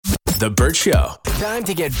The Burt Show. Time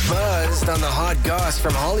to get buzzed on the hot goss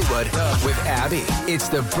from Hollywood with Abby. It's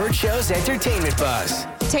The Burt Show's Entertainment Buzz.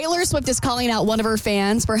 Taylor Swift is calling out one of her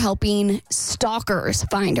fans for helping stalkers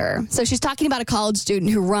find her. So she's talking about a college student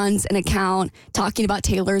who runs an account talking about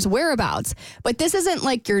Taylor's whereabouts. But this isn't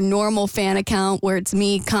like your normal fan account where it's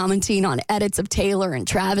me commenting on edits of Taylor and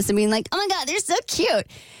Travis and being like, oh my God, they're so cute.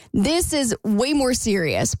 This is way more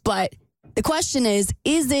serious, but the question is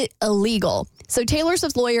it illegal? So Taylor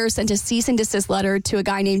Swift's lawyer sent a cease and desist letter to a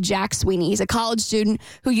guy named Jack Sweeney. He's a college student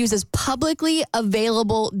who uses publicly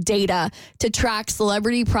available data to track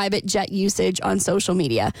celebrity private jet usage on social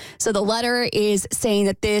media. So the letter is saying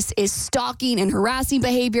that this is stalking and harassing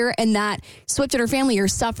behavior and that Swift and her family are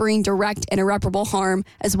suffering direct and irreparable harm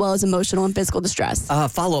as well as emotional and physical distress.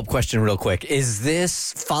 Follow-up question real quick. Is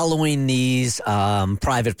this following these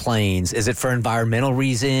private planes? Is it for environmental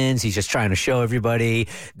reasons? He's just trying to show everybody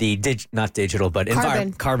the not digital, but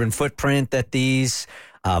carbon footprint that these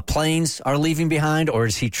planes are leaving behind? Or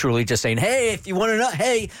is he truly just saying, hey, if you want to know,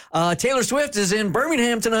 hey, Taylor Swift is in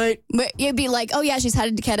Birmingham tonight? But you'd be like, oh, yeah, she's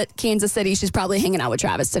headed to Kansas City. She's probably hanging out with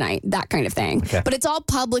Travis tonight, that kind of thing. Okay. But it's all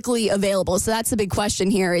publicly available. So that's the big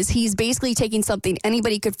question here is he's basically taking something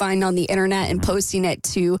anybody could find on the internet and posting it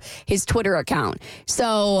to his Twitter account.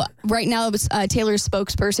 So right now, Taylor's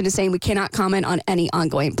spokesperson is saying we cannot comment on any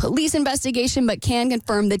ongoing police investigation, but can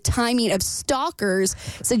confirm the timing of stalkers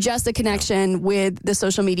suggests a connection with the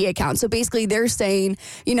social media account. So basically they're saying,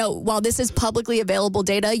 while this is publicly available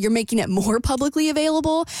data, you're making it more publicly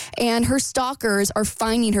available and her stalkers are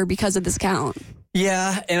finding her because of this account.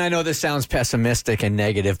 Yeah, and I know this sounds pessimistic and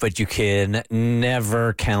negative, but you can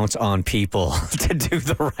never count on people to do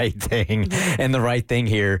the right thing. And the right thing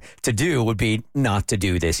here to do would be not to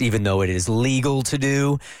do this, even though it is legal to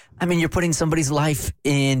do. I mean, you're putting somebody's life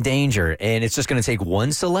in danger, and it's just going to take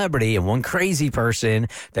one celebrity and one crazy person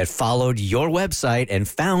that followed your website and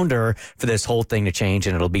found her for this whole thing to change,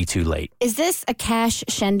 and it'll be too late. Is this Akash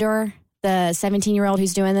Shendor, the 17-year-old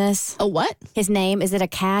who's doing this? A what? His name, is it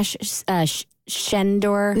Akash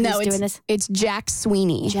Shendor who's doing this? It's Jack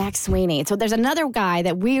Sweeney. Jack Sweeney. So there's another guy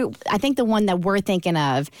that I think the one that we're thinking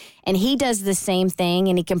of, and he does the same thing,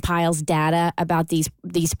 and he compiles data about these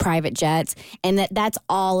private jets, and that's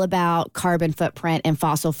all about carbon footprint and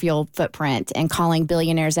fossil fuel footprint and calling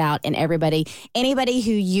billionaires out and anybody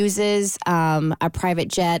who uses a private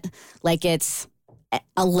jet like it's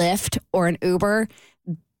a Lyft or an Uber.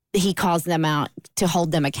 He calls them out to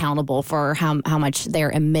hold them accountable for how much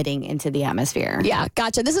they're emitting into the atmosphere. Yeah,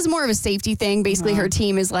 gotcha. This is more of a safety thing. Basically, her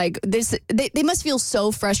team is like, this. They must feel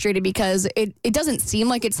so frustrated because it doesn't seem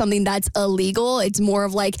like it's something that's illegal. It's more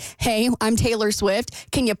of like, hey, I'm Taylor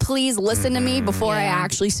Swift. Can you please listen to me before I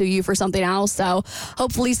actually sue you for something else? So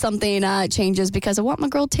hopefully something changes because I want my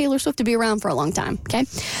girl Taylor Swift to be around for a long time. Okay.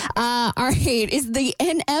 All right. Is the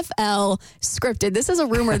NFL scripted? This is a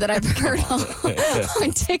rumor that I've heard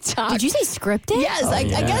on TikTok. Did you say scripted? Yes. I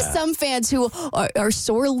guess some fans who are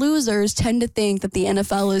sore losers tend to think that the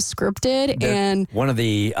NFL is scripted. And one of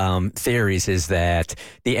the theories is that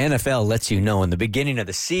the NFL lets you know in the beginning of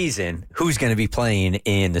the season who's going to be playing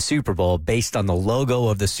in the Super Bowl based on the logo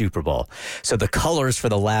of the Super Bowl. So the colors for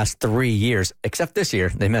the last 3 years, except this year,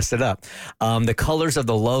 they messed it up. The colors of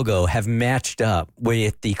the logo have matched up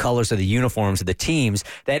with the colors of the uniforms of the teams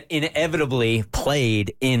that inevitably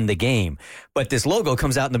played in the game. But this logo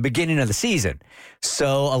comes out in the beginning of the season.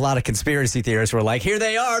 So a lot of conspiracy theorists were like, here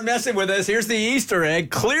they are messing with us. Here's the Easter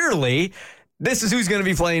egg. Clearly, this is who's going to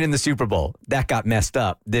be playing in the Super Bowl. That got messed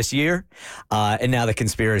up this year. And now the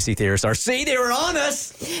conspiracy theorists are, see, they were on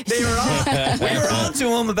us. We were on to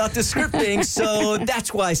them about the scripting. So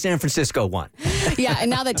that's why San Francisco won. Yeah, and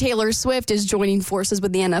now that Taylor Swift is joining forces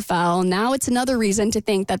with the NFL, now it's another reason to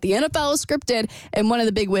think that the NFL is scripted and one of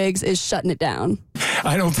the big wigs is shutting it down.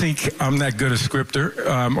 I don't think I'm that good a scripter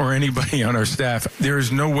or anybody on our staff. There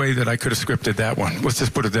is no way that I could have scripted that one. Let's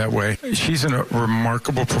just put it that way. She's a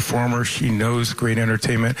remarkable performer. She knows great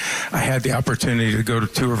entertainment. I had the opportunity to go to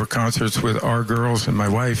 2 of her concerts with our girls and my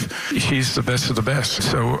wife. She's the best of the best.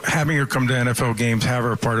 So having her come to NFL games, have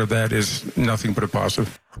her a part of that is nothing but a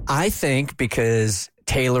positive. I think because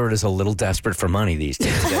Taylor is a little desperate for money these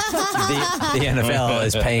days. The NFL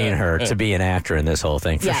is paying her to be an actor in this whole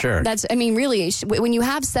thing, for sure. Really, when you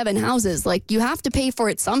have 7 houses, like, you have to pay for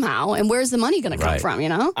it somehow, and where's the money going to come from,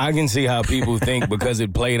 I can see how people think because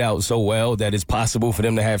it played out so well that it's possible for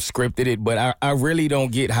them to have scripted it, but I really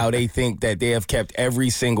don't get how they think that they have kept every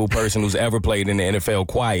single person who's ever played in the NFL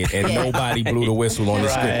quiet, and nobody blew the whistle on the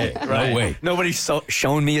script. No way. Nobody's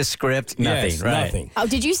shown me a script, nothing, nothing. Oh,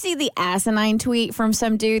 did you see the asinine tweet from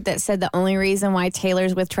some dude that said the only reason why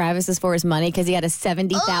Taylor's with Travis is for his money because he had a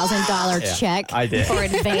 $70,000 check I did. for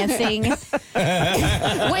advancing.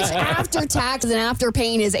 Which after tax and after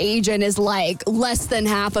paying his agent is like less than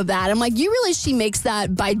half of that. I'm like, you realize she makes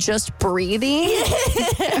that by just breathing?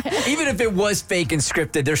 Even if it was fake and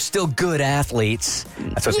scripted, they're still good athletes.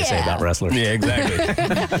 That's what they say about wrestlers. Yeah,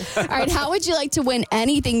 exactly. All right, how would you like to win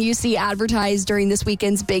anything you see advertised during this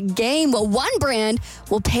weekend's big game? Well, one brand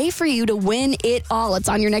will pay for you to win it all. It's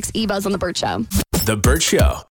on your next eBuzz on The Burt Show. The Burt Show.